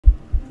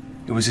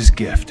It was his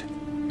gift,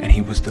 and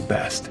he was the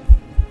best.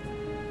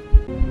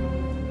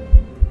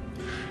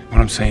 What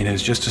I'm saying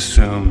is, just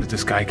assume that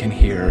this guy can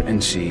hear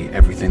and see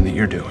everything that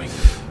you're doing.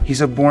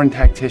 He's a born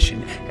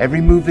tactician. Every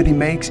move that he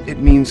makes, it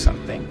means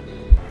something.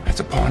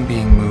 That's a pawn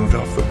being moved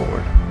off the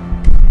board.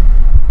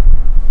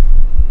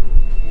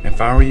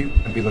 If I were you,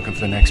 I'd be looking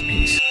for the next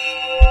piece.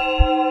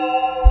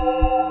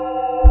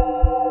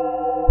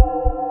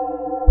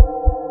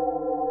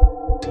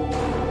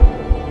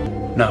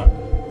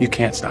 No, you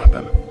can't stop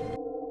him.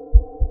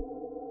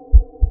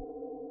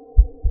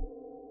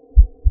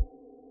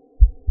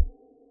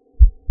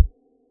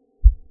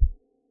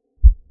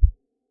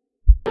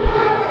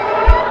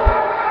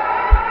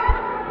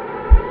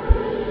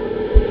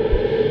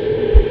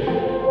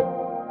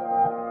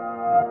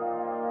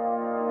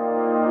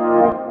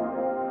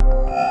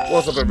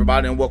 What's up,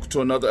 everybody, and welcome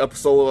to another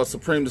episode of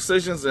Supreme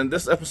Decisions. And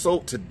this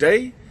episode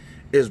today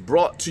is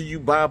brought to you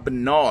by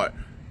Bernard.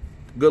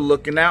 Good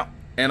looking out.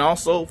 And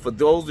also, for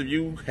those of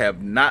you who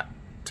have not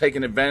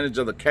taken advantage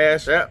of the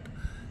Cash App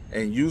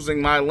and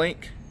using my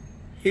link,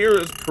 here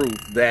is proof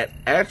that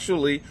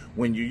actually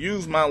when you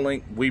use my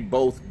link, we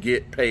both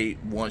get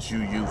paid once you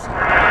use it.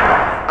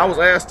 I was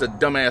asked a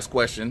dumbass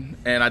question,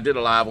 and I did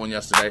a live one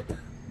yesterday,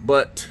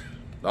 but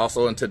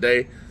also in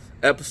today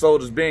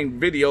episode is being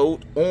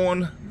videoed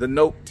on the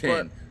Note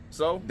 10.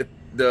 So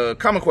the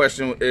common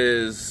question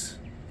is,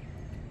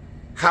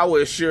 how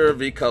is Shearer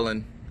v.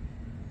 Cullen,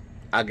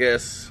 I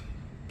guess,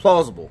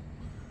 plausible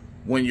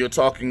when you're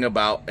talking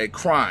about a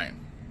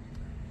crime?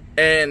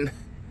 And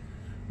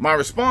my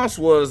response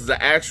was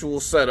the actual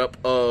setup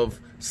of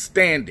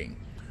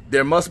standing.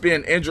 There must be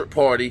an injured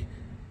party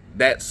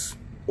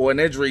or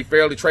an injury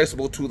fairly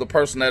traceable to the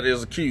person that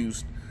is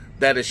accused,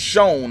 that is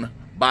shown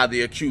by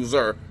the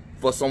accuser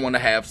for someone to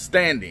have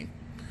standing.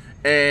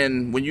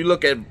 And when you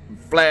look at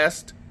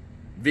Flast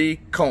v.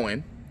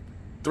 Cohen,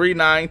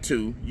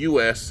 392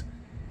 U.S.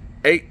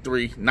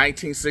 83,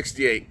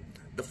 1968,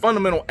 the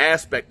fundamental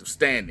aspect of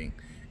standing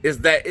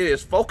is that it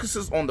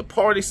focuses on the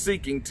party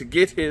seeking to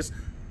get his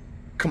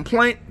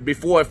complaint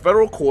before a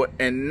federal court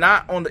and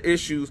not on the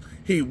issues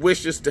he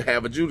wishes to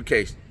have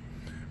adjudication.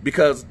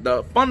 Because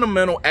the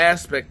fundamental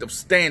aspect of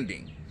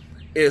standing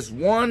is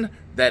one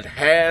that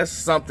has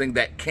something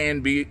that can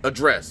be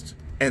addressed.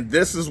 And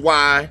this is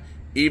why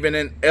even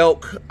in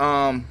Elk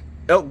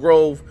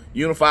Grove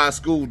Unified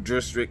School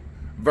District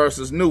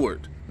versus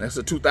Newark, that's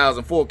a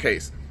 2004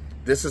 case.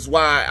 This is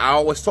why I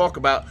always talk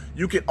about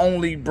you can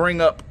only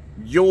bring up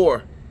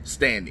your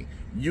standing.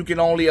 You can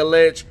only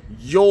allege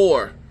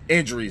your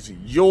injuries,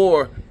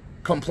 your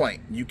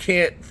complaint. You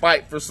can't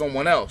fight for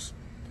someone else.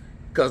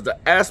 Because the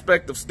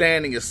aspect of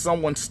standing is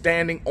someone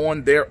standing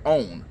on their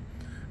own.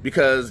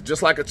 Because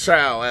just like a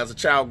child, as a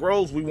child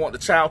grows, we want the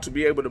child to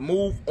be able to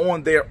move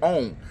on their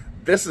own.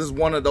 This is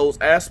one of those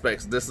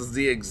aspects. This is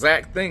the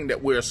exact thing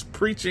that we're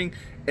preaching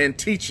and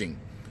teaching.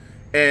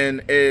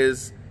 And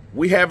as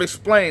we have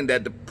explained,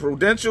 that the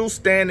prudential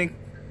standing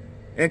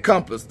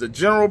encompass the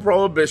general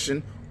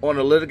prohibition on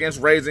a litigant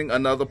raising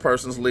another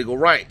person's legal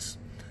rights.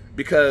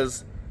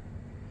 Because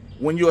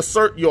when you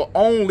assert your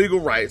own legal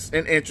rights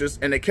and interests,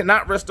 and it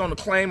cannot rest on the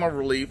claim of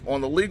relief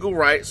on the legal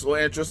rights or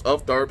interests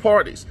of third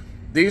parties.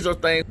 These are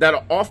things that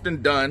are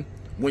often done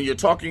when you're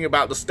talking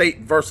about the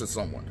state versus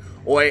someone,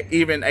 or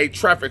even a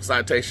traffic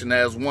citation,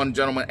 as one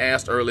gentleman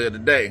asked earlier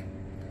today.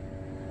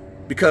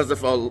 Because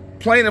if a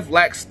plaintiff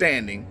lacks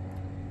standing,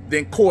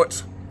 then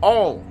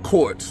all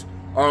courts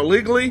are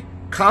legally,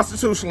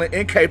 constitutionally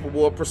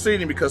incapable of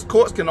proceeding, because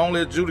courts can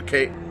only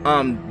adjudicate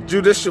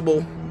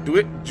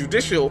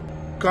judicial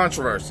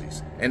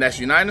controversies, and that's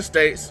United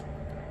States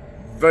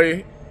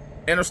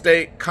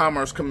Interstate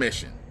Commerce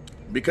Commission.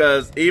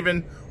 Because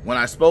even when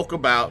I spoke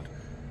about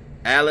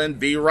Allen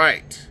v.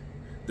 Wright,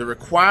 the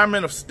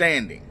requirement of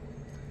standing,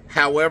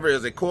 however,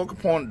 is a core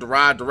component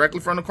derived directly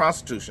from the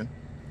Constitution.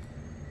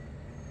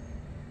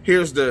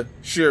 Here's the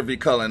Shearer v.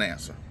 Cullen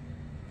answer.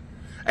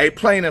 A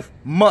plaintiff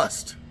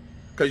must,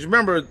 because you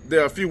remember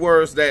there are a few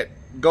words that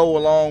go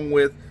along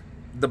with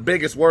the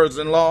biggest words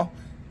in law,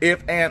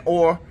 if,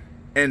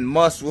 and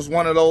must was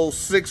one of those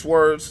 6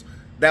 words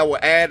that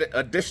were added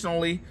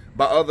additionally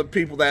by other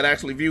people that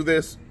actually view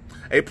this.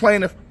 A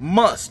plaintiff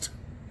must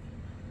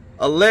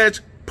allege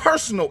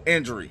personal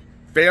injury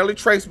fairly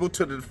traceable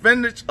to the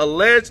defendant's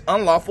alleged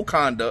unlawful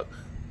conduct,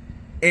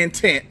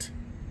 intent,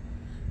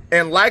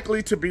 and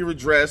likely to be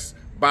redressed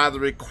by the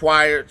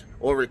required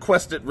or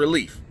requested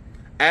relief.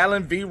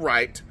 Allen v.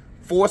 Wright,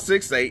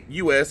 468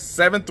 U.S.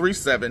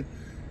 737,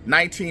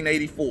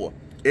 1984.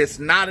 It's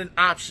not an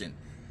option.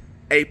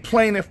 A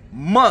plaintiff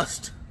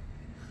must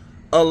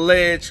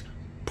allege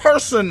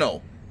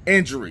personal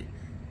injury.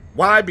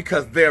 Why?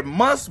 Because there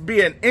must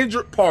be an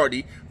injured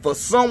party for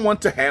someone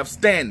to have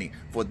standing.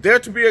 For there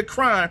to be a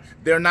crime,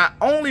 there not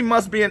only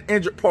must be an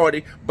injured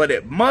party, but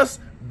it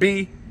must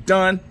be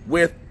done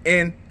with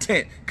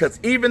intent. Because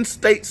even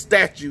state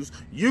statutes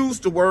use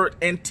the word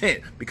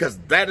intent, because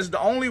that is the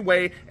only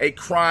way a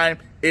crime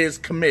is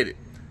committed.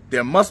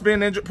 There must be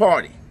an injured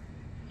party,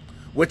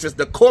 which is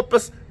the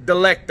corpus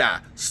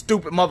delicti,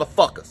 stupid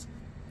motherfuckers.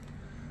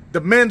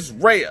 The mens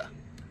rea,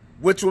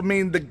 which would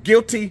mean the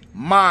guilty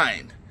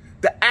mind.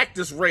 The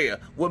actus rea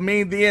would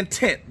mean the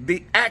intent.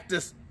 The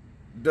actus,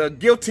 the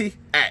guilty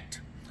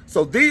act.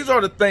 So these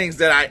are the things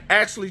that I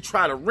actually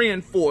try to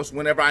reinforce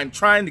whenever I'm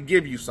trying to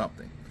give you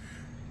something.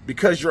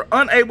 Because you're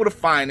unable to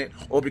find it,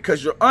 or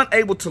because you're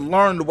unable to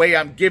learn the way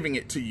I'm giving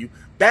it to you,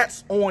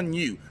 that's on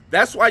you.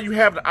 That's why you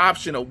have the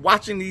option of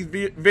watching these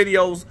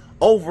videos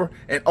over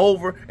and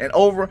over and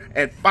over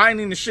and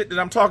finding the shit that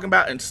I'm talking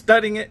about and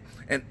studying it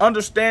and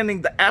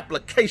understanding the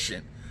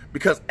application.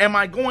 Because am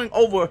I going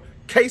over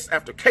case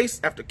after case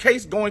after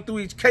case, going through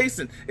each case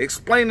and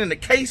explaining the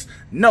case?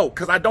 No,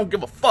 because I don't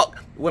give a fuck.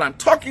 What I'm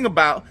talking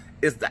about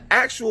is the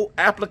actual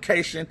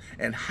application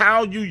and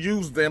how you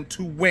use them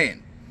to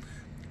win.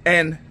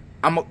 And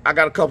I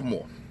got a couple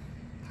more.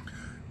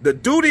 The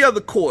duty of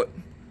the court,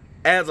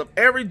 as of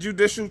every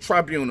judicial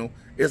tribunal,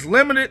 is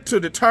limited to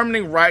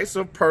determining rights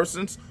of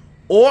persons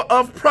or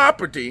of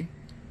property,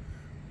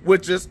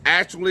 which is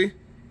actually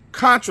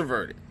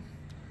controverted.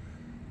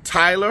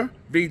 Tyler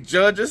v.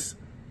 Judges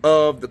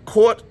of the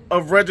Court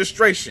of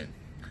Registration.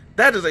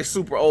 That is a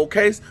super old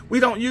case. We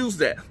don't use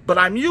that. But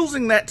I'm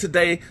using that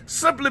today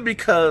simply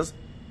because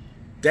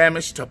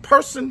damage to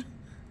person,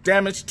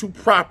 damage to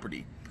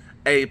property,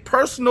 a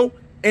personal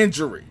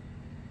injury.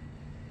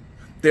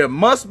 There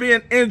must be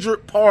an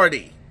injured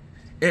party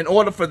in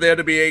order for there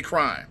to be a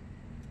crime.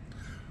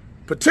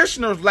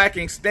 Petitioners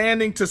lacking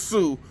standing to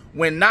sue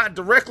when not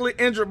directly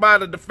injured by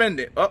the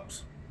defendant.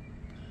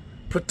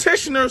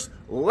 Petitioners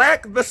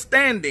lack the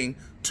standing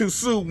to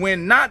sue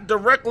when not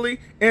directly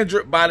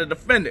injured by the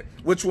defendant,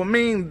 which will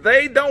mean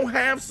they don't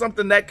have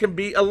something that can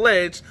be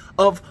alleged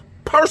of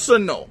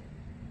personal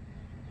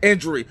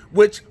injury,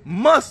 which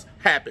must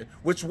happen,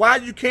 which is why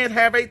you can't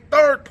have a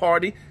third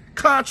party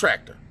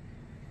contractor,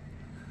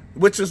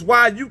 which is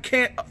why you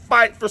can't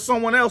fight for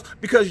someone else,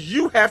 because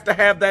you have to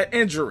have that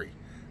injury.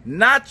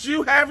 Not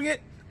you having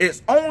it,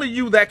 it's only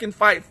you that can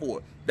fight for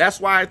it. That's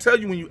why I tell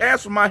you, when you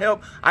ask for my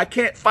help, I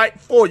can't fight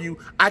for you,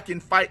 I can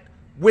fight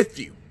with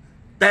you.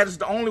 That is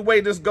the only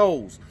way this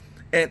goes.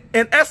 And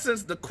in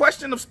essence, the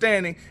question of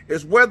standing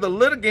is whether the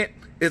litigant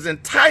is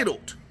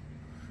entitled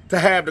to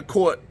have the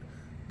court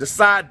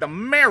decide the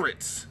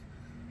merits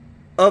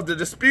of the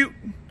dispute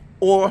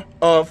or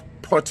of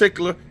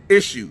particular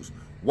issues.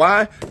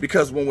 Why?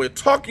 Because when we're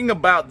talking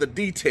about the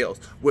details,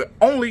 we're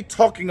only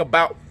talking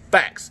about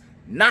facts,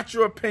 not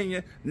your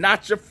opinion,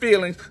 not your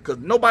feelings, because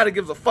nobody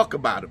gives a fuck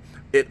about it.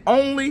 It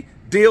only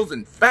deals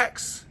in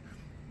facts,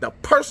 the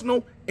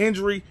personal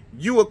injury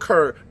you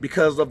occurred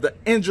because of the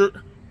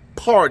injured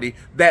party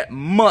that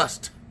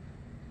must.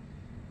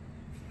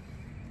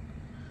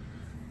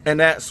 And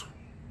that's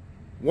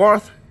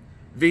Worth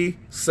v.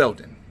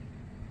 Selden,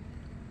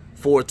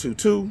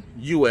 422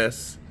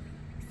 U.S.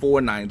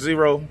 490,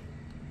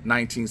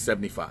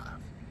 1975.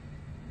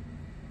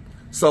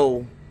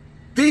 So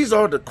these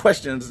are the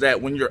questions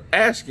that when you're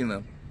asking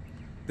them,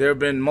 there have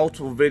been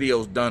multiple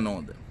videos done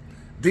on them.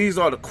 These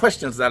are the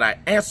questions that I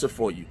answer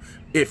for you.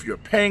 If you're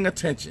paying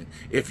attention,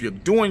 if you're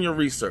doing your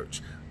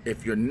research,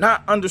 if you're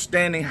not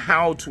understanding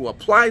how to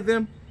apply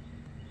them,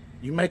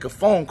 you make a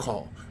phone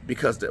call,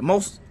 because the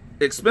most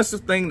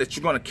expensive thing that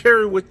you're going to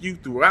carry with you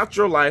throughout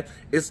your life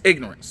is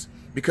ignorance,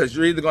 because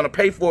you're either going to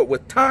pay for it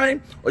with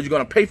time or you're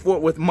going to pay for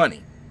it with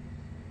money.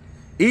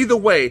 Either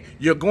way,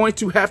 you're going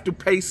to have to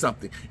pay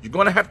something. You're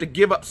going to have to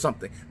give up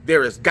something.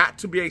 There has got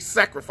to be a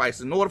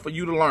sacrifice in order for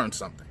you to learn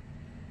something.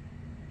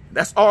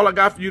 That's all I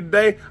got for you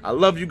today. I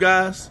love you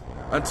guys.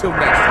 Until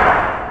next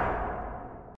time.